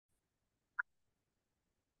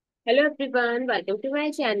Hello everyone, welcome to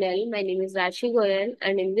my channel. My name is Rashi Goyal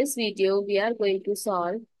and in this video we are going to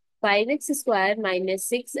solve 5x square minus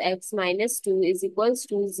 6x minus 2 is equals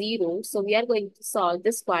to 0. So we are going to solve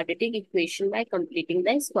this quadratic equation by completing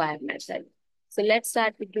the square method. So let's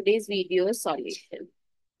start with today's video solution.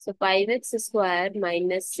 So 5x square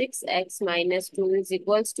minus 6x minus 2 is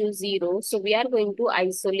equals to 0. So we are going to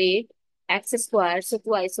isolate x square. So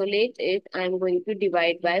to isolate it, I am going to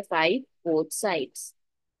divide by 5 both sides.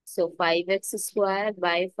 So 5x square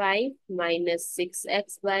by 5 minus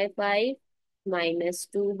 6x by 5 minus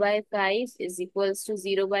 2 by 5 is equals to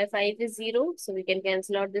 0 by 5 is 0. So we can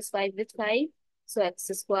cancel out this 5 with 5. So x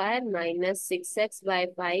square minus 6x by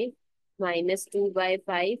 5 minus 2 by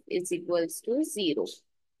 5 is equals to 0.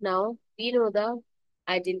 Now we know the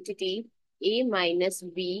identity a minus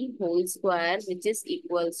b whole square, which is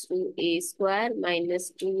equals to a square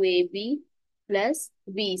minus 2ab plus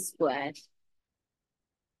b square.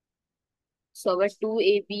 So our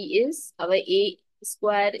 2ab is, our a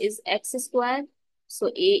square is x square. So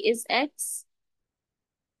a is x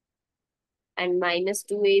and minus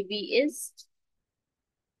 2ab is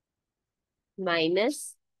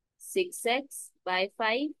minus 6x by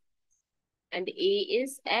 5 and a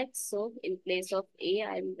is x. So in place of a,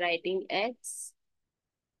 I'm writing x.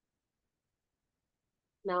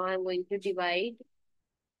 Now I'm going to divide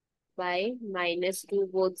by minus 2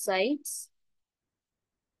 both sides.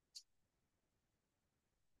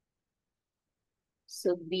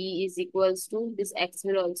 So b is equals to, this x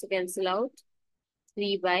will also cancel out,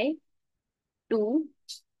 3 by 2.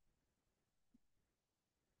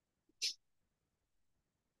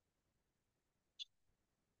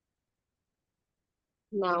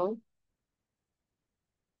 Now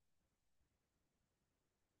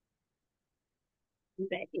I'm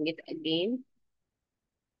writing it again.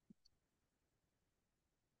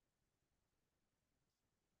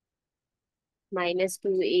 Minus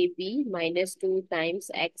 2ab minus 2 times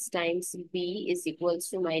x times b is equals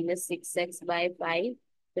to minus 6x by 5.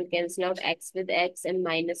 We'll cancel out x with x and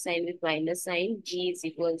minus sign with minus sign. b is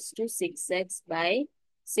equals to 6x by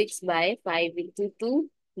 6 by 5 into 2.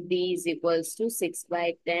 b is equals to 6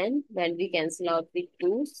 by 10. When we cancel out with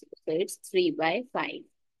 2, so it's 3 by 5.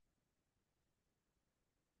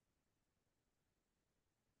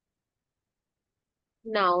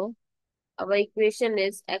 Now, our equation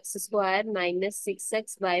is x square minus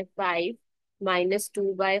 6x by 5 minus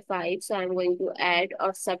 2 by 5. So I'm going to add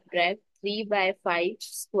or subtract 3 by 5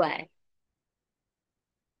 square.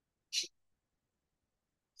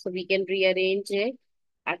 So we can rearrange it.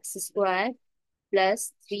 X square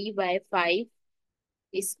plus 3 by 5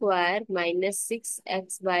 square minus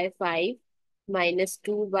 6x by 5 minus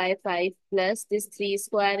 2 by 5 plus this 3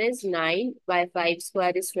 square is 9 by 5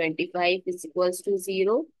 square is 25 is equals to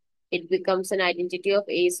 0. It becomes an identity of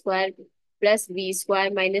a square plus b square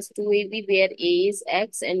minus 2ab where a is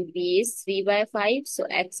x and b is 3 by 5. So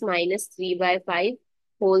x minus 3 by 5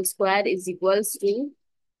 whole square is equals to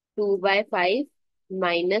 2 by 5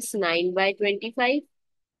 minus 9 by 25.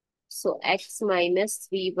 So x minus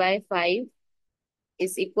 3 by 5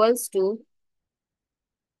 is equals to,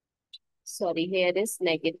 sorry, here is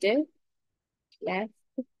negative left.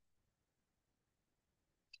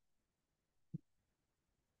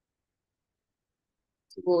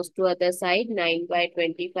 Goes to other side, 9 by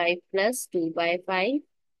 25 plus 2 by 5.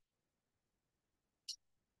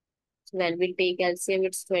 When we take LCM,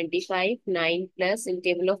 it's 25. 9 plus, in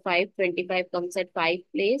table of 5, 25 comes at 5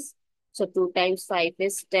 place. So 2 times 5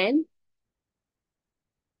 is 10.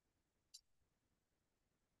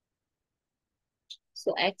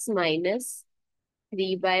 So x minus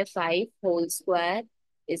 3 by 5 whole square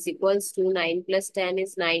is equals to 9 plus 10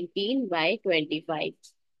 is 19 by 25.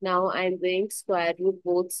 Now I'm doing square root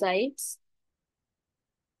both sides.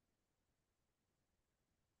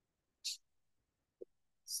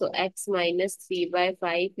 So x minus 3 by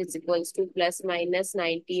 5 is equals to plus minus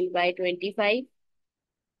 19 by 25.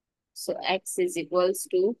 So x is equals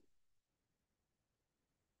to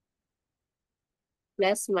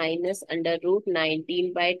plus minus under root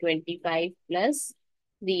 19 by 25 plus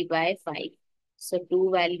 3 by 5. So two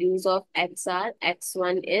values of x are,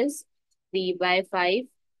 x1 is 3 by 5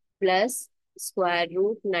 plus square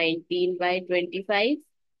root 19 by 25,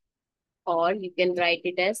 or you can write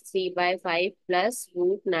it as 3 by 5 plus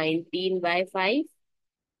root 19 by 5.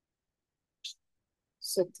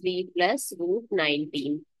 So 3 plus root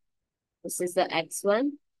 19. This is the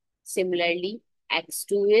x1. Similarly,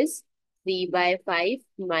 x2 is 3 by 5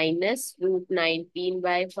 minus root 19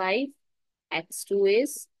 by 5. X2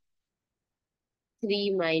 is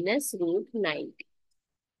 3 minus root 19.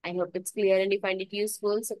 I hope it's clear and you find it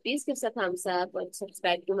useful. So please give us a thumbs up and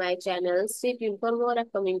subscribe to my channel. Stay tuned for more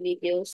upcoming videos.